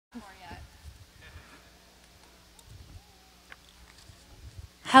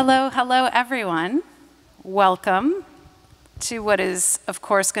Hello, hello, everyone. Welcome to what is, of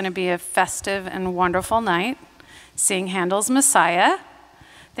course, going to be a festive and wonderful night, seeing Handel's Messiah.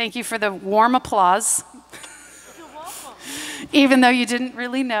 Thank you for the warm applause. You're welcome. Even though you didn't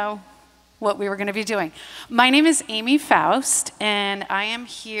really know what we were going to be doing. My name is Amy Faust, and I am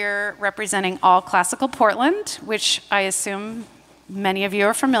here representing All Classical Portland, which I assume many of you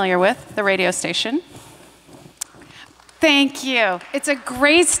are familiar with, the radio station. Thank you. It's a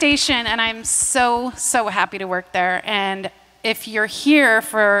great station, and I'm so happy to work there. And if you're here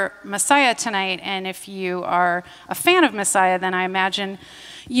for Messiah tonight, and if you are a fan of Messiah, then I imagine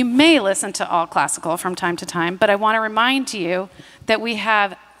you may listen to All Classical from time to time. But I want to remind you that we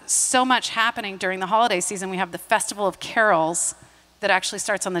have so much happening during the holiday season. We have the Festival of Carols that actually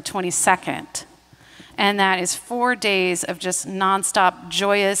starts on the 22nd. And that is 4 days of just nonstop,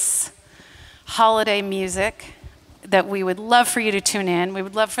 joyous holiday music that we would love for you to tune in. We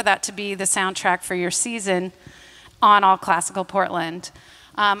would love for that to be the soundtrack for your season on All Classical Portland.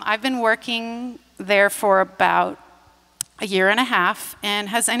 I've been working there for about a year and a half, and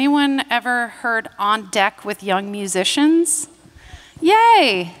has anyone ever heard On Deck with Young Musicians?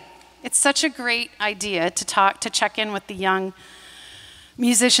 Yay! It's such a great idea to check in with the young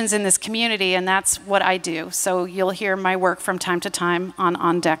musicians in this community, and that's what I do. So you'll hear my work from time to time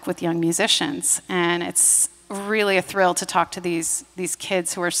on Deck with Young Musicians, and it's really a thrill to talk to these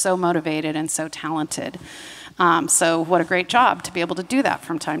kids who are so motivated and so talented. So what a great job to be able to do that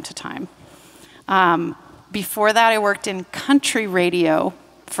from time to time. Before that, I worked in country radio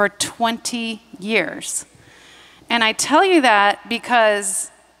for 20 years. And I tell you that because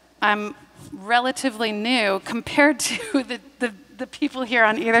I'm relatively new compared to the people here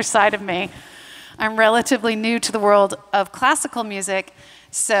on either side of me. I'm relatively new to the world of classical music,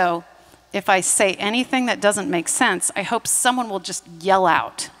 so if I say anything that doesn't make sense, I hope someone will just yell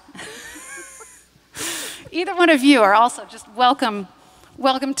out. Either one of you are also just welcome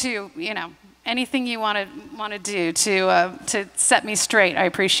to, anything you want to do to set me straight. I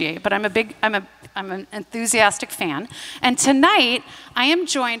appreciate, but I'm an enthusiastic fan. And tonight I am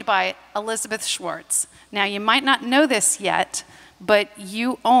joined by Elizabeth Schwartz. Now you might not know this yet, but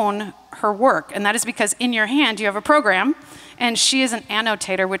you own her work, and that is because in your hand you have a program, and she is an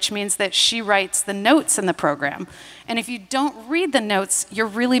annotator, which means that she writes the notes in the program. And if you don't read the notes, you're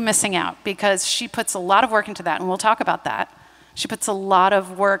really missing out, because she puts a lot of work into that, and we'll talk about that. She puts a lot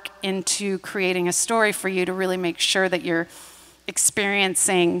of work into creating a story for you to really make sure that you're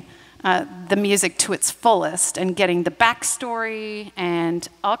experiencing the music to its fullest and getting the backstory and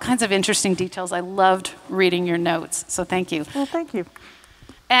all kinds of interesting details. I loved reading your notes, so thank you. Well, thank you.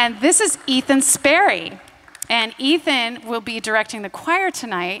 And this is Ethan Sperry. And Ethan will be directing the choir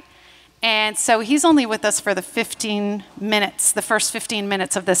tonight. And so he's only with us for the 15 minutes, the first 15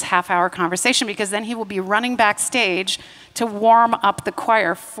 minutes of this half-hour conversation, because then he will be running backstage to warm up the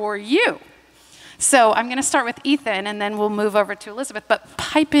choir for you. So I'm going to start with Ethan, and then we'll move over to Elizabeth. But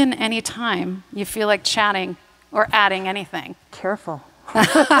pipe in any time you feel like chatting or adding anything. Careful.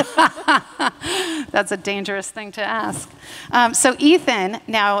 That's a dangerous thing to ask. So Ethan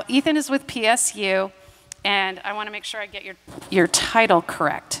is with PSU, and I want to make sure I get your title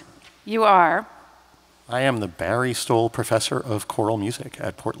correct. You are? I am the Barry Stoll Professor of Choral Music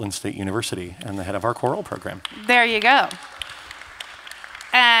at Portland State University and the head of our choral program. There you go.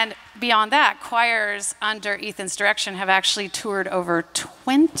 And beyond that, choirs under Ethan's direction have actually toured over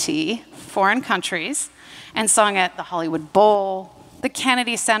 20 foreign countries and sung at the Hollywood Bowl, the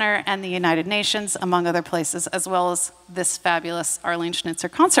Kennedy Center, and the United Nations, among other places, as well as this fabulous Arlene Schnitzer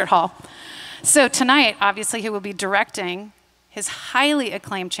Concert Hall. So tonight, obviously, he will be directing his highly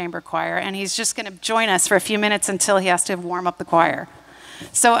acclaimed chamber choir, and he's just going to join us for a few minutes until he has to warm up the choir.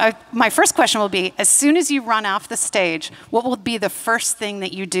 So my first question will be, as soon as you run off the stage, what will be the first thing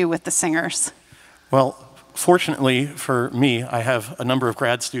that you do with the singers? Well, fortunately for me, I have a number of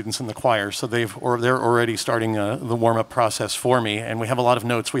grad students in the choir, so they're already starting the warm-up process for me, and we have a lot of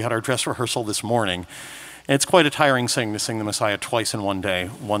notes. We had our dress rehearsal this morning. It's quite a tiring thing to sing the Messiah twice in one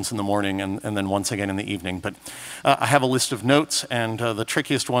day, once in the morning and then once again in the evening. But I have a list of notes, and the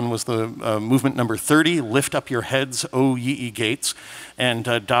trickiest one was the movement number 30, Lift Up Your Heads, O Ye Gates. And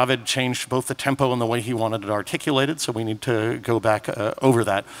David changed both the tempo and the way he wanted it articulated, so we need to go back over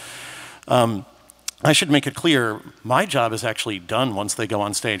that. I should make it clear, my job is actually done once they go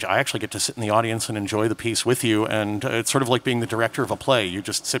on stage. I actually get to sit in the audience and enjoy the piece with you, and it's sort of like being the director of a play. You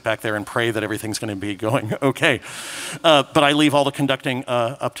just sit back there and pray that everything's going to be going okay. But I leave all the conducting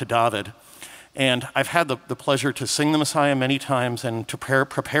up to David. And I've had the pleasure to sing the Messiah many times and to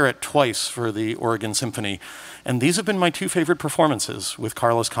prepare it twice for the Oregon Symphony. And these have been my two favorite performances, with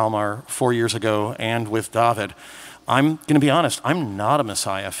Carlos Kalmar 4 years ago and with David. I'm going to be honest, I'm not a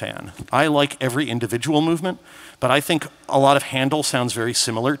Messiah fan. I like every individual movement, but I think a lot of Handel sounds very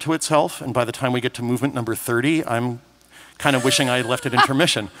similar to itself, and by the time we get to movement number 30, I'm kind of wishing I had left it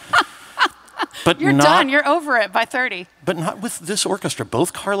intermission. But you're done, you're over it by 30. But not with this orchestra.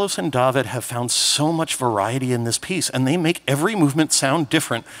 Both Carlos and David have found so much variety in this piece, and they make every movement sound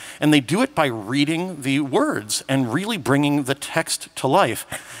different, and they do it by reading the words and really bringing the text to life.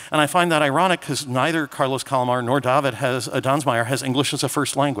 And I find that ironic because neither Carlos Kalmar nor David Danzmayr has English as a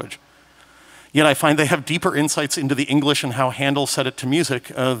first language. Yet I find they have deeper insights into the English and how Handel set it to music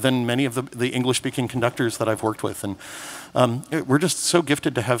than many of the English-speaking conductors that I've worked with. And we're just so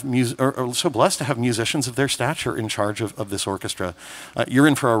gifted to have, or so blessed to have musicians of their stature in charge of this orchestra. You're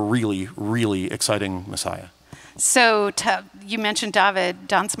in for a really, really exciting Messiah. So you mentioned David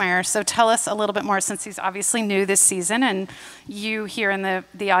Danzmayr, so tell us a little bit more, since he's obviously new this season, and you here in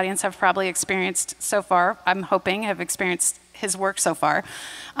the audience have probably experienced so far, I'm hoping, have experienced his work so far.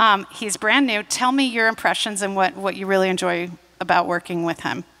 He's brand new. Tell me your impressions and what you really enjoy about working with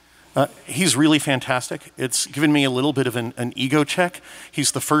him. He's really fantastic. It's given me a little bit of an ego check.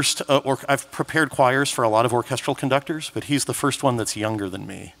 He's the first, I've prepared choirs for a lot of orchestral conductors, but he's the first one that's younger than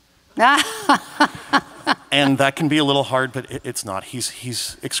me. And that can be a little hard, but it's not.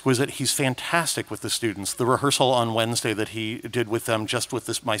 He's exquisite. He's fantastic with the students. The rehearsal on Wednesday that he did with them, just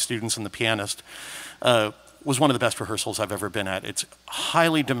with my students and the pianist, was one of the best rehearsals I've ever been at. It's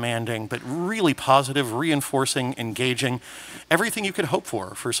highly demanding, but really positive, reinforcing, engaging, everything you could hope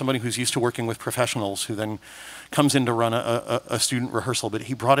for somebody who's used to working with professionals who then comes in to run a student rehearsal. But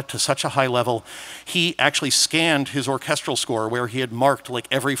he brought it to such a high level. He actually scanned his orchestral score where he had marked like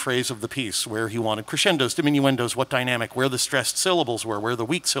every phrase of the piece, where he wanted crescendos, diminuendos, what dynamic, where the stressed syllables were, where the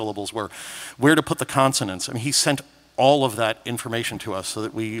weak syllables were, where to put the consonants. I mean, he sent all of that information to us so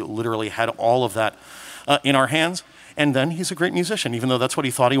that we literally had all of that in our hands. And then he's a great musician. Even though that's what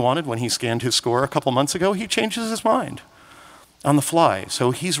he thought he wanted when he scanned his score a couple months ago, he changes his mind on the fly.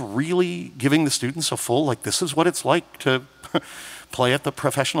 So he's really giving the students a full, like, this is what it's like to play at the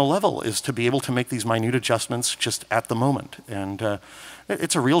professional level, is to be able to make these minute adjustments just at the moment. And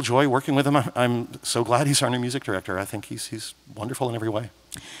it's a real joy working with him. I'm so glad he's our new music director. I think he's wonderful in every way.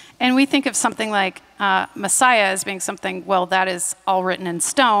 And we think of something like Messiah as being something, well, that is all written in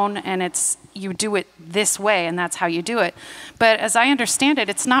stone, and you do it this way, and that's how you do it. But as I understand it,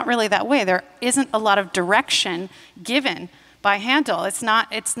 it's not really that way. There isn't a lot of direction given by Handel. It's not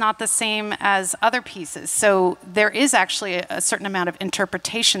the same as other pieces. So there is actually a certain amount of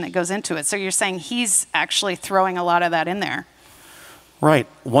interpretation that goes into it. So you're saying he's actually throwing a lot of that in there. Right.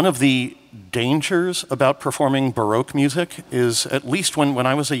 One of the dangers about performing Baroque music is, at least when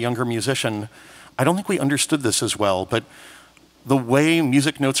I was a younger musician, I don't think we understood this as well, but the way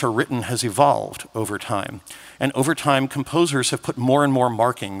music notes are written has evolved over time. And over time, composers have put more and more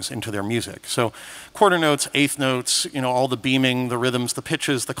markings into their music. So quarter notes, eighth notes, all the beaming, the rhythms, the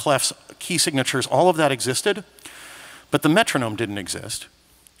pitches, the clefs, key signatures, all of that existed, but the metronome didn't exist.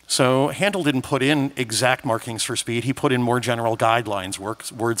 So Handel didn't put in exact markings for speed. He put in more general guidelines,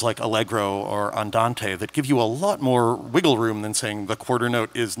 words like allegro or andante, that give you a lot more wiggle room than saying the quarter note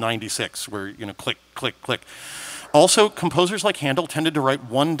is 96, where, click, click, click. Also, composers like Handel tended to write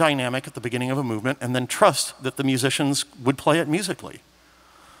one dynamic at the beginning of a movement and then trust that the musicians would play it musically,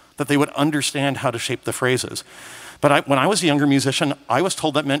 that they would understand how to shape the phrases. But when I was a younger musician, I was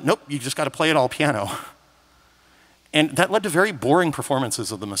told that meant, nope, you just got to play it all piano. And that led to very boring performances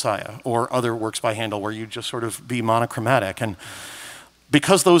of the Messiah or other works by Handel where you just sort of be monochromatic. And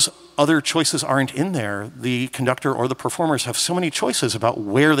because those other choices aren't in there, the conductor or the performers have so many choices about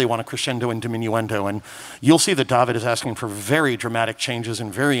where they want a crescendo and diminuendo. And you'll see that David is asking for very dramatic changes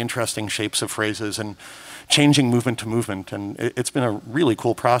and very interesting shapes of phrases and changing movement to movement. And it's been a really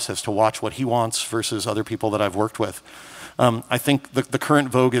cool process to watch what he wants versus other people that I've worked with. I think the current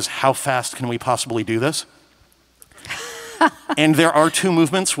vogue is, how fast can we possibly do this? And there are two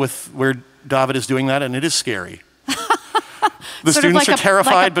movements where David is doing that, and it is scary. The students are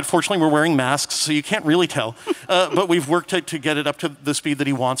terrified, but fortunately we're wearing masks, so you can't really tell. But we've worked to get it up to the speed that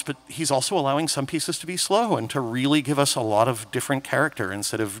he wants, but he's also allowing some pieces to be slow and to really give us a lot of different character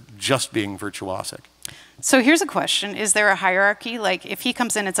instead of just being virtuosic. So here's a question. Is there a hierarchy? Like, if he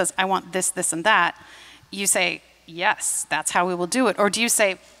comes in and says, I want this, this, and that, you say, yes, that's how we will do it. Or do you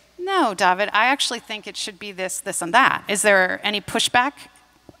say, no, David, I actually think it should be this, this, and that? Is there any pushback?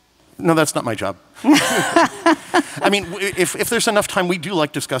 No, that's not my job. I mean, if there's enough time, we do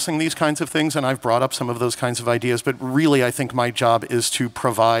like discussing these kinds of things, and I've brought up some of those kinds of ideas, but really I think my job is to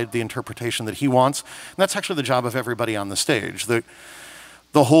provide the interpretation that he wants, and that's actually the job of everybody on the stage.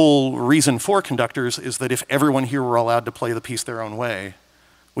 The whole reason for conductors is that if everyone here were allowed to play the piece their own way,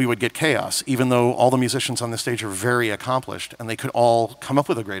 we would get chaos, even though all the musicians on the stage are very accomplished, and they could all come up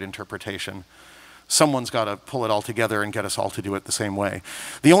with a great interpretation. Someone's got to pull it all together and get us all to do it the same way.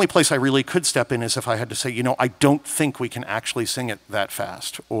 The only place I really could step in is if I had to say, you know, I don't think we can actually sing it that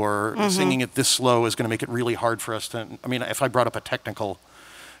fast, or singing it this slow is going to make it really hard for us to, I mean, if I brought up a technical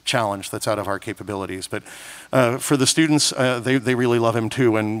challenge that's out of our capabilities. But for the students, they really love him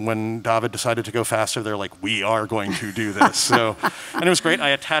too. And when David decided to go faster, they're like, we are going to do this. So, and it was great. I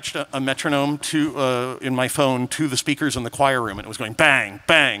attached a metronome to in my phone to the speakers in the choir room, and it was going bang,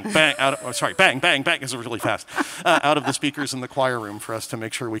 bang, bang, bang, bang, bang, because it was really fast, out of the speakers in the choir room for us to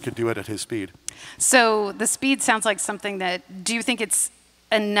make sure we could do it at his speed. So the speed sounds like something that, do you think it's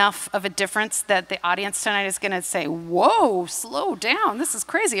enough of a difference that the audience tonight is going to say, whoa, slow down, this is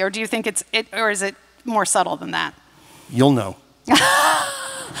crazy? Or do you think or is it more subtle than that? You'll know.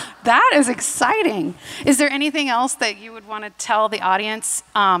 That is exciting. Is there anything else that you would want to tell the audience?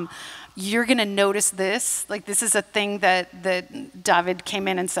 You're going to notice this, like this is a thing that David came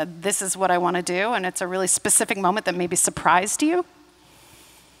in and said, this is what I want to do, and it's a really specific moment that maybe surprised you?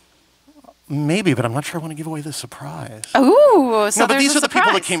 Maybe, but I'm not sure I want to give away the surprise. Ooh, so no, but these are the surprise.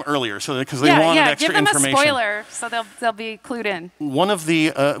 people that came earlier, so because they wanted extra information. Give them a spoiler, so they'll be clued in. One of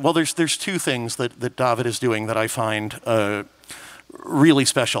the well, there's two things that David is doing that I find really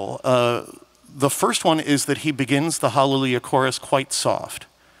special. The first one is that he begins the Hallelujah chorus quite soft,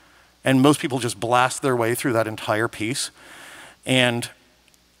 and most people just blast their way through that entire piece, and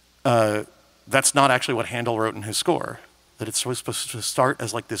that's not actually what Handel wrote in his score. That it's supposed to start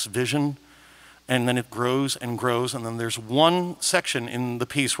as like this vision, and then it grows and grows, and then there's one section in the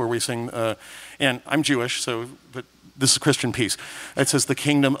piece where we sing, and I'm Jewish, but this is a Christian piece. It says, the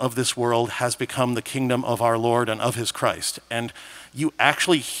kingdom of this world has become the kingdom of our Lord and of his Christ. And you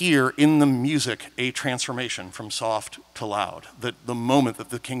actually hear in the music a transformation from soft to loud. That the moment that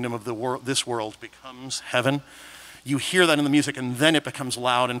the kingdom of this world becomes heaven, you hear that in the music, and then it becomes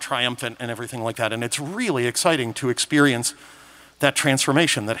loud and triumphant and everything like that. And it's really exciting to experience that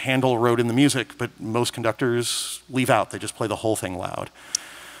transformation that Handel wrote in the music, but most conductors leave out. They just play the whole thing loud.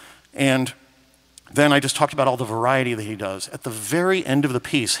 And then I just talked about all the variety that he does. At the very end of the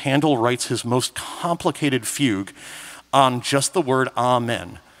piece, Handel writes his most complicated fugue on just the word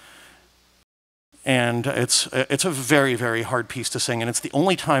amen. And it's a very, very hard piece to sing, and it's the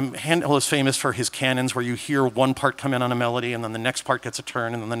only time Handel is famous for his canons where you hear one part come in on a melody and then the next part gets a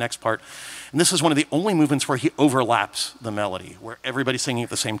turn and then the next part. And this is one of the only movements where he overlaps the melody, where everybody's singing at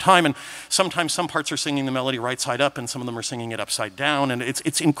the same time, and sometimes some parts are singing the melody right side up and some of them are singing it upside down, and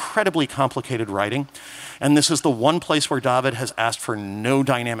it's incredibly complicated writing. And this is the one place where David has asked for no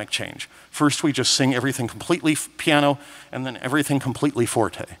dynamic change. First we just sing everything completely piano and then everything completely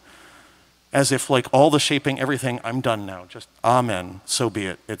forte. As if like all the shaping, everything, I'm done now, just amen, so be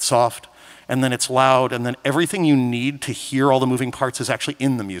it. It's soft, and then it's loud, and then everything you need to hear all the moving parts is actually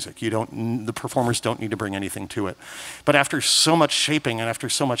in the music. The performers don't need to bring anything to it. But after so much shaping and after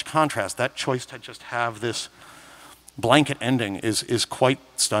so much contrast, that choice to just have this blanket ending is quite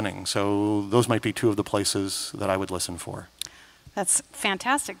stunning. So those might be two of the places that I would listen for. That's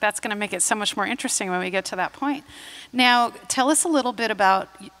fantastic. That's going to make it so much more interesting when we get to that point. Now, tell us a little bit about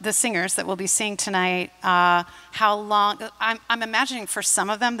the singers that we'll be seeing tonight. How long, I'm imagining for some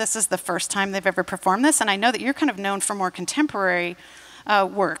of them, this is the first time they've ever performed this, and I know that you're kind of known for more contemporary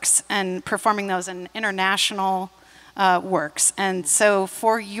works and performing those in international works. And so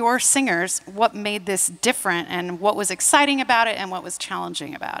for your singers, what made this different, and what was exciting about it, and what was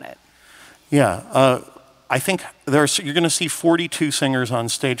challenging about it? Yeah. I think you're going to see 42 singers on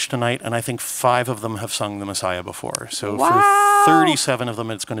stage tonight, and I think 5 of them have sung the Messiah before. So wow. For 37 of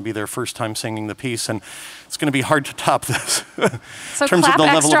them, it's going to be their first time singing the piece, and it's going to be hard to top this. So clap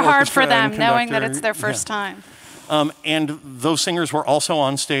extra hard for them, knowing that it's their first time. And those singers were also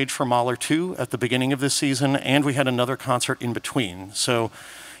on stage for Mahler 2 at the beginning of this season, and we had another concert in between. So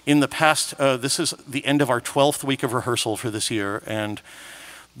in the past, this is the end of our 12th week of rehearsal for this year, and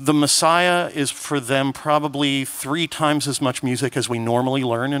the Messiah is for them probably 3 times as much music as we normally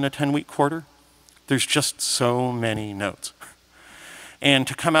learn in a 10-week quarter. There's just so many notes. And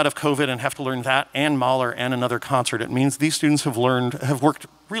to come out of COVID and have to learn that and Mahler and another concert, it means these students have worked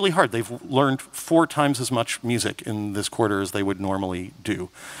really hard. They've learned 4 times as much music in this quarter as they would normally do.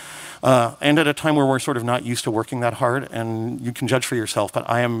 And at a time where we're sort of not used to working that hard, and you can judge for yourself, but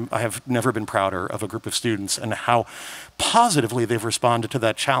I have never been prouder of a group of students and how positively they've responded to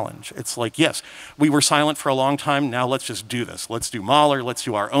that challenge. It's like, yes, we were silent for a long time, now let's just do this. Let's do Mahler, let's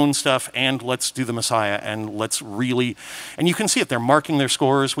do our own stuff, and let's do the Messiah, and let's really, and you can see it, they're marking their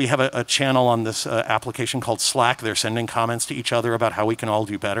scores. We have a channel on this application called Slack. They're sending comments to each other about how we can all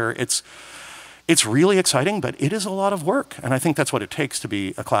do better. It's really exciting, but it is a lot of work, and I think that's what it takes to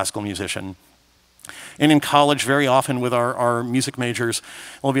be a classical musician. And in college, very often with our music majors,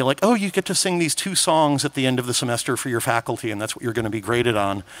 we'll be like, oh, you get to sing these 2 songs at the end of the semester for your faculty, and that's what you're going to be graded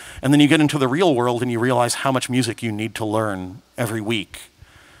on. And then you get into the real world, and you realize how much music you need to learn every week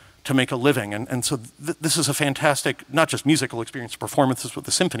to make a living. And so this is a fantastic, not just musical experience, performances with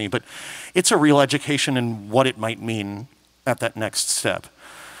the symphony, but it's a real education in what it might mean at that next step.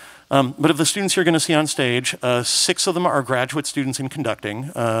 But of the students you're going to see on stage, 6 of them are graduate students in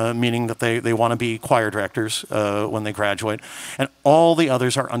conducting, meaning that they want to be choir directors when they graduate, and all the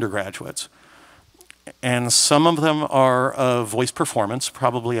others are undergraduates. And some of them are voice performance,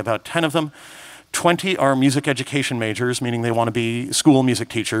 probably about 10 of them. 20 are music education majors, meaning they want to be school music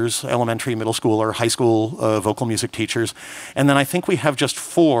teachers, elementary, middle school, or high school vocal music teachers. And then I think we have just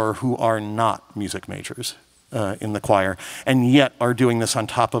 4 who are not music majors in the choir, and yet are doing this on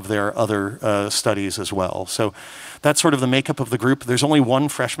top of their other studies as well. So that's sort of the makeup of the group. There's only 1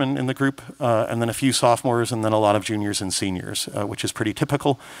 freshman in the group, and then a few sophomores, and then a lot of juniors and seniors, which is pretty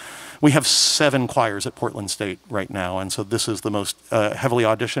typical. We have 7 choirs at Portland State right now, and so this is the most heavily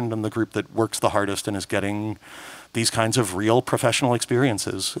auditioned and the group that works the hardest and is getting these kinds of real professional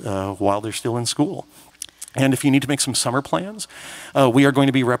experiences while they're still in school. And if you need to make some summer plans, we are going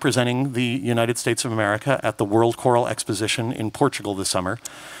to be representing the United States of America at the World Choral Exposition in Portugal this summer,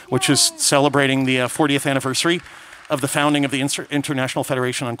 which is celebrating the 40th anniversary of the founding of the International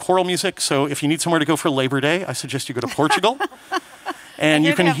Federation on Choral Music. So if you need somewhere to go for Labor Day, I suggest you go to Portugal. And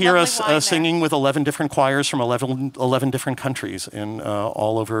you can hear us singing with 11 different choirs from 11 different countries in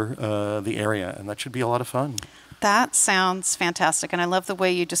all over the area, and that should be a lot of fun. That sounds fantastic, and I love the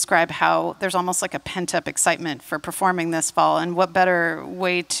way you describe how there's almost like a pent-up excitement for performing this fall, and what better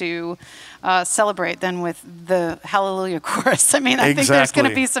way to celebrate than with the Hallelujah Chorus. I mean, I think there's going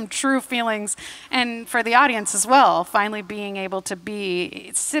to be some true feelings, and for the audience as well, finally being able to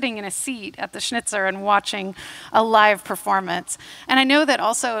be sitting in a seat at the Schnitzer and watching a live performance. And I know that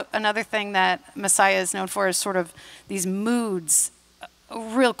also another thing that Messiah is known for is sort of these moods,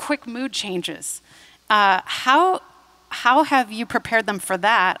 real quick mood changes. How have you prepared them for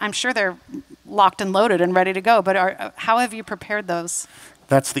that? I'm sure they're locked and loaded and ready to go, but how have you prepared those?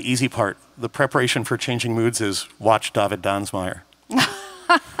 That's the easy part. The preparation for changing moods is watch David Danzmayr.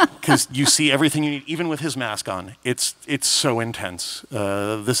 Because you see everything you need, even with his mask on. It's so intense.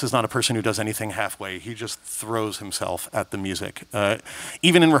 This is not a person who does anything halfway. He just throws himself at the music,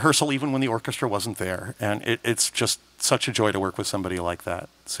 even in rehearsal, even when the orchestra wasn't there. And it's just such a joy to work with somebody like that.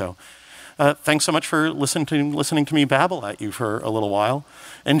 So. Thanks so much for listening to me babble at you for a little while.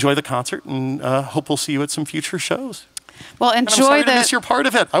 Enjoy the concert, and hope we'll see you at some future shows. Well, enjoy and I'm sorry to miss your part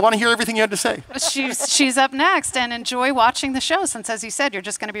of it. I want to hear everything you had to say. She's up next, and enjoy watching the show, since, as you said, you're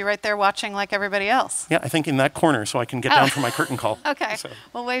just going to be right there watching like everybody else. Yeah, I think in that corner, so I can get down for my curtain call. Okay,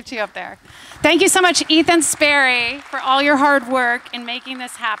 we'll wave to you up there. Thank you so much, Ethan Sperry, for all your hard work in making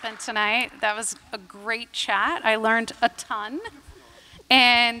this happen tonight. That was a great chat. I learned a ton.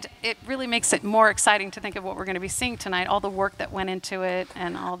 And it really makes it more exciting to think of what we're going to be seeing tonight, all the work that went into it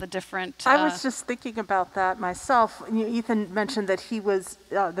and all the different... I was just thinking about that myself. Ethan mentioned that he was,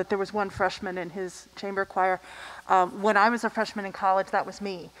 that there was 1 freshman in his chamber choir. When I was a freshman in college, that was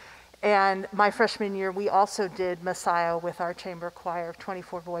me. And my freshman year, we also did Messiah with our chamber choir of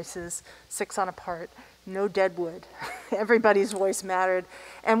 24 voices, 6 on a part. No deadwood. Everybody's voice mattered.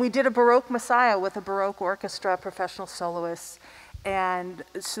 And we did a Baroque Messiah with a Baroque orchestra, professional soloists. And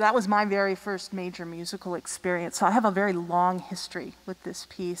so that was my very first major musical experience. So I have a very long history with this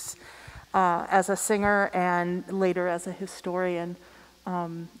piece as a singer and later as a historian.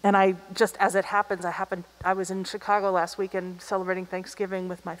 And I just, as it happens, I was in Chicago last weekend celebrating Thanksgiving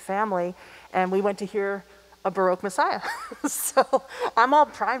with my family, and we went to hear a Baroque Messiah. So I'm all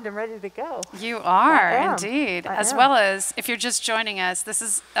primed and ready to go. You are, indeed. As well as, if you're just joining us, this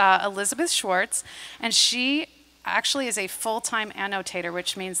is Elizabeth Schwartz, and she actually is a full-time annotator,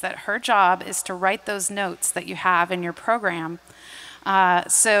 which means that her job is to write those notes that you have in your program.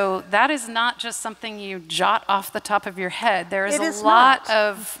 So that is not just something you jot off the top of your head. There's a lot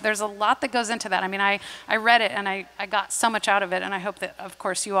that goes into that. I mean, I read it and I got so much out of it, and I hope that, of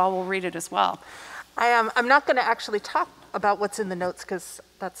course, you all will read it as well. I'm not going to actually talk about what's in the notes, because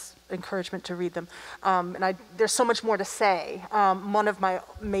that's encouragement to read them. There's so much more to say. One of my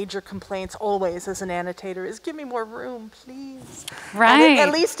major complaints always as an annotator is, give me more room, please. Right.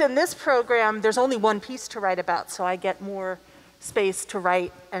 At least in this program, there's only one piece to write about, so I get more space to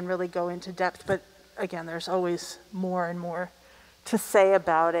write and really go into depth. But again, there's always more and more to say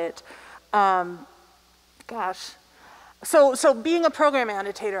about it. Gosh. So being a program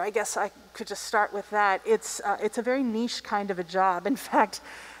annotator, I guess I could just start with that. It's a very niche kind of a job. In fact,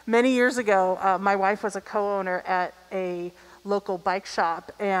 many years ago, my wife was a co-owner at a local bike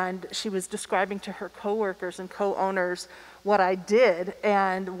shop, and she was describing to her coworkers and co-owners what I did,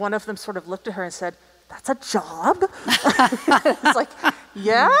 and one of them sort of looked at her and said, "That's a job?" It's like,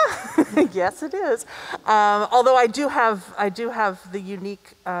 yeah, yes it is. Although I do have the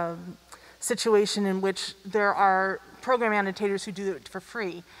unique situation in which there are program annotators who do it for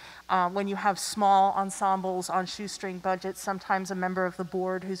free. When you have small ensembles on shoestring budgets, sometimes a member of the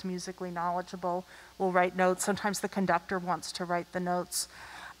board who's musically knowledgeable will write notes. Sometimes the conductor wants to write the notes.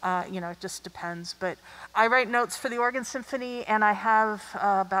 It just depends. But I write notes for the Organ Symphony, and I have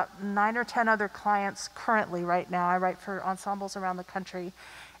about 9 or 10 other clients currently right now. I write for ensembles around the country,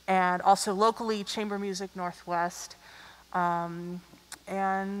 and also locally, Chamber Music Northwest.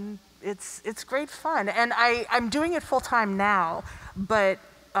 And it's great fun. And I'm doing it full-time now, but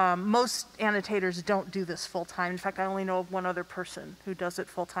most annotators don't do this full-time. In fact, I only know of one other person who does it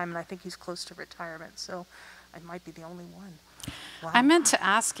full-time, and I think he's close to retirement, so I might be the only one. Wow. I meant to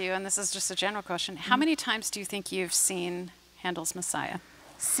ask you, and this is just a general question, how many times do you think you've seen Handel's Messiah?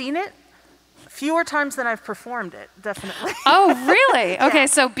 Seen it? Fewer times than I've performed it, definitely. Oh, really? Yeah. Okay,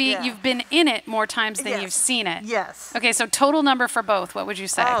 so you've been in it more times than Yes. you've seen it. Yes. Okay, so total number for both, what would you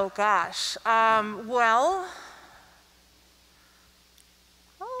say? Oh, gosh. Well,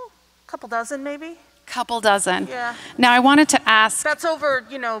 a couple dozen maybe. Couple dozen. Yeah. Now I wanted to ask. That's over,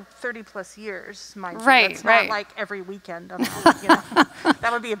 30 plus years, mind you. Right, That's right. not like every weekend. That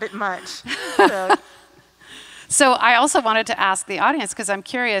would be a bit much. So, So I also wanted to ask the audience, because I'm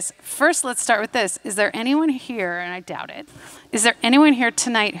curious. First, let's start with this. Is there anyone here, and I doubt it, is there anyone here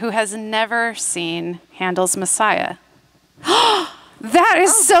tonight who has never seen Handel's Messiah? That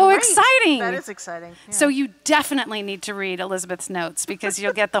is so great. exciting. That is exciting. Yeah. So you definitely need to read Elizabeth's notes, because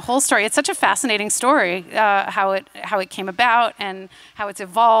you'll get the whole story. It's such a fascinating story, how it came about and how it's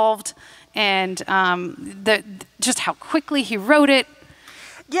evolved, and just how quickly he wrote it.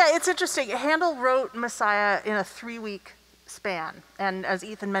 Yeah, it's interesting. Handel wrote Messiah in a 3-week span. And as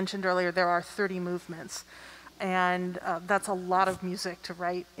Ethan mentioned earlier, there are 30 movements. And that's a lot of music to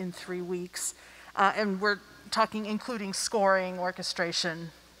write in 3 weeks. And we're talking including scoring,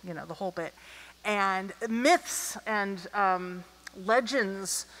 orchestration, the whole bit. And myths and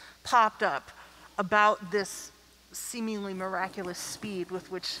legends popped up about this seemingly miraculous speed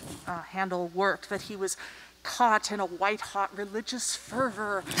with which Handel worked, that he was caught in a white-hot religious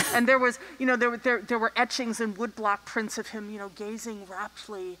fervor, and there was, there were etchings and woodblock prints of him, gazing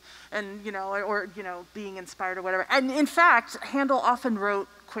raptly, and or being inspired or whatever. And in fact, Handel often wrote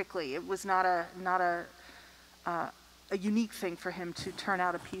quickly. It was not a unique thing for him to turn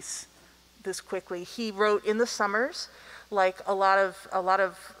out a piece this quickly. He wrote in the summers, like a lot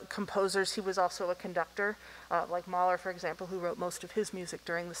of composers. He was also a conductor, like Mahler, for example, who wrote most of his music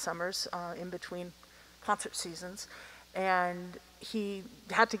during the summers, in between concert seasons, and he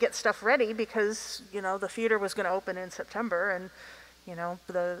had to get stuff ready because the theater was going to open in September, and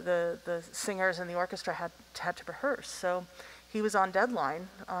the singers and the orchestra had to rehearse. So he was on deadline,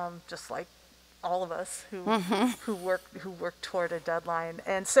 just like all of us who work toward a deadline.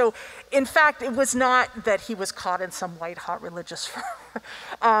 And so, in fact, it was not that he was caught in some white-hot religious fervor.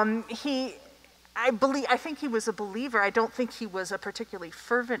 I think he was a believer. I don't think he was a particularly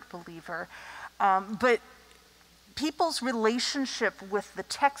fervent believer. But people's relationship with the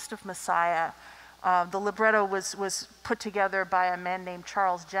text of Messiah, the libretto was put together by a man named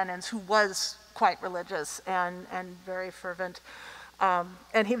Charles Jennens, who was quite religious and very fervent.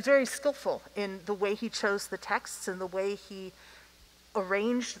 And he was very skillful in the way he chose the texts and the way he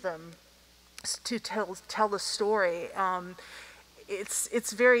arranged them to tell the story.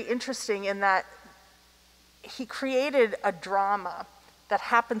 It's very interesting in that he created a drama that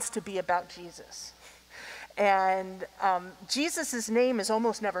happens to be about Jesus. And Jesus' name is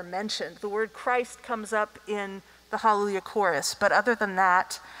almost never mentioned. The word Christ comes up in the Hallelujah chorus, but other than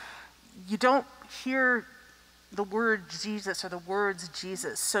that, you don't hear the word Jesus or the words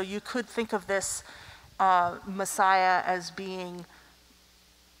Jesus. So you could think of this Messiah as being,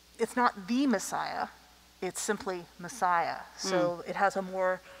 it's not the Messiah, it's simply Messiah. So it has a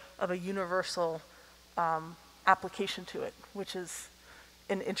more of a universal application to it, which is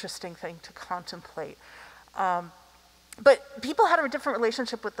an interesting thing to contemplate. But people had a different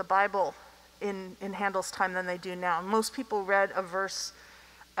relationship with the Bible in Handel's time than they do now. Most people read a verse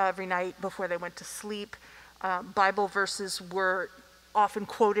every night before they went to sleep. Bible verses were often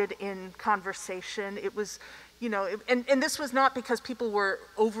quoted in conversation. It was, you know, and this was not because people were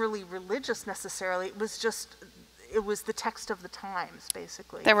overly religious necessarily. It was just, it was the text of the times,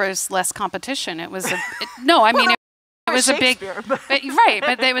 basically. There was less competition. It was no, I mean, it was a big, right,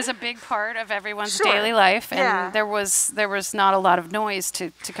 but it was a big part of everyone's daily life, and there was not a lot of noise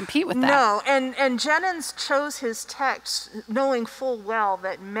to compete with that. No, and Jennens chose his texts knowing full well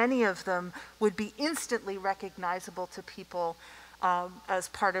that many of them would be instantly recognizable to people as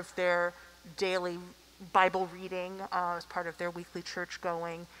part of their daily Bible reading, as part of their weekly church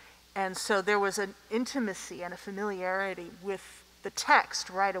going. And so there was an intimacy and a familiarity with the text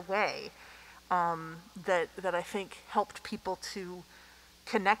right away that I think helped people to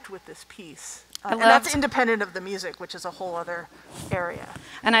connect with this piece. And that's independent of the music, which is a whole other area.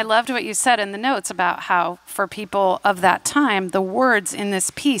 And I loved what you said in the notes about how, for people of that time, the words in this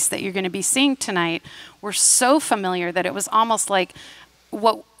piece that you're going to be seeing tonight were so familiar that it was almost like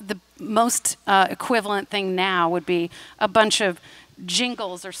what the most equivalent thing now would be a bunch of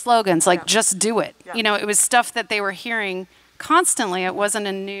jingles or slogans, like just do it. Yeah. You know, it was stuff that they were hearing constantly. It wasn't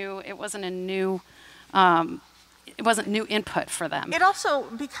new input for them. It also,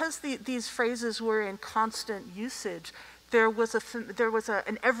 because these phrases were in constant usage, there was an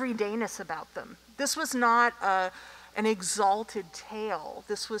everydayness about them. This was not an exalted tale.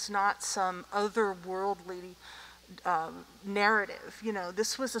 This was not some otherworldly narrative. You know,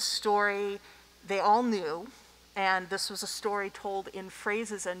 this was a story they all knew, and this was a story told in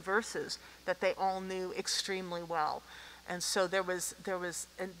phrases and verses that they all knew extremely well. And so there was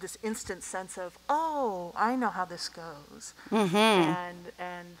this instant sense of, oh, I know how this goes, and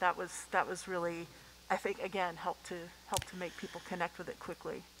that was really, I think, again, helped to make people connect with it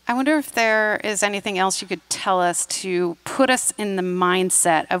quickly. I wonder if there is anything else you could tell us to put us in the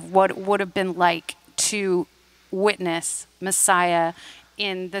mindset of what it would have been like to witness Messiah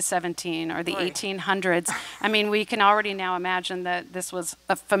in the 17 or the 1800s. I mean, we can already now imagine that this was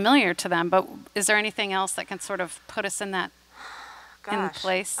familiar to them, but is there anything else that can sort of put us in that in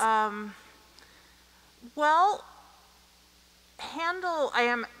place? Well, Handel, I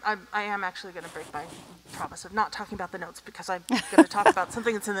am actually going to break my promise of not talking about the notes, because I'm going to talk about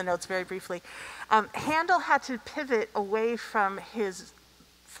something that's in the notes very briefly. Handel had to pivot away from his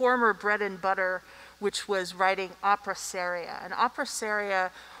former bread and butter, which was writing opera seria. And opera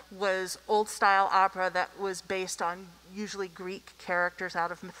seria was old-style opera that was based on usually Greek characters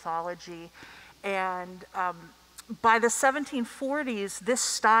out of mythology. And by the 1740s, this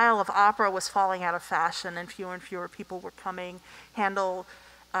style of opera was falling out of fashion, and fewer people were coming. Handel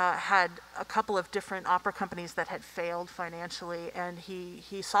had a couple of different opera companies that had failed financially, and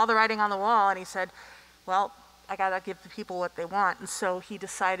he saw the writing on the wall, and he said, well, I gotta give the people what they want. And so he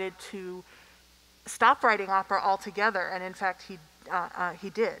decided to stop writing opera altogether, and in fact he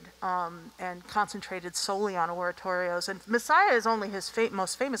did, and concentrated solely on oratorios. And Messiah is only his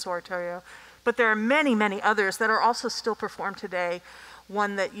most famous oratorio, but there are many, many others that are also still performed today.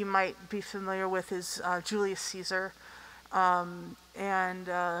 One that you might be familiar with is Julius Caesar, and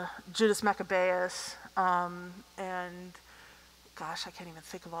Judas Maccabeus, and gosh, I can't even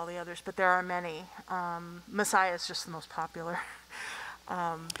think of all the others, but there are many. Messiah is just the most popular.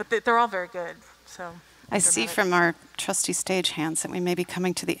 But they're all very good. So I see from our trusty stage hands that we may be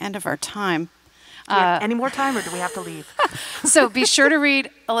coming to the end of our time. Any more time, or do we have to leave? So be sure to read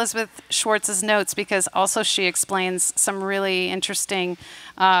Elizabeth Schwartz's notes, because also she explains some really interesting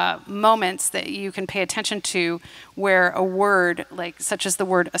moments that you can pay attention to, where a word, like such as the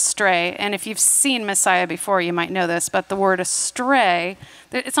word astray, and if you've seen Messiah before, you might know this, but the word astray,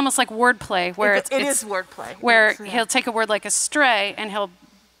 it's almost like wordplay, where it is wordplay. Where he'll take a word like astray and he'll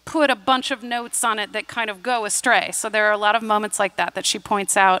put a bunch of notes on it that kind of go astray. So there are a lot of moments like that she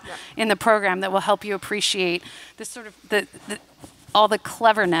points out in the program that will help you appreciate this sort of all the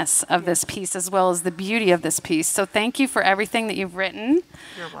cleverness of this piece, as well as the beauty of this piece. So thank you for everything that you've written.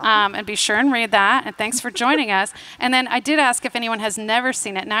 You're welcome. And be sure and read that. And thanks for joining us. And then I did ask if anyone has never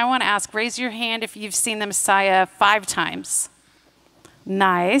seen it. Now I want to ask, raise your hand if you've seen the Messiah 5 times.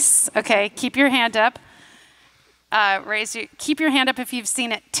 Nice. Okay, keep your hand up. Keep your hand up if you've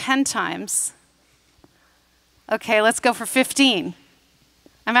seen it 10 times. Okay, let's go for 15.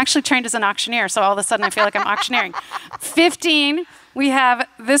 I'm actually trained as an auctioneer, so all of a sudden I feel like I'm auctioneering. 15. We have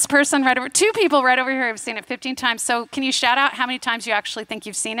this person right over, 2 people right over here have seen it 15 times. So can you shout out how many times you actually think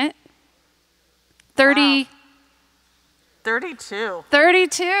you've seen it? 30. Wow. 32.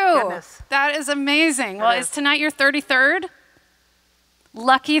 32. Goodness. That is amazing. Well, is tonight your 33rd?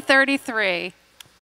 Lucky 33.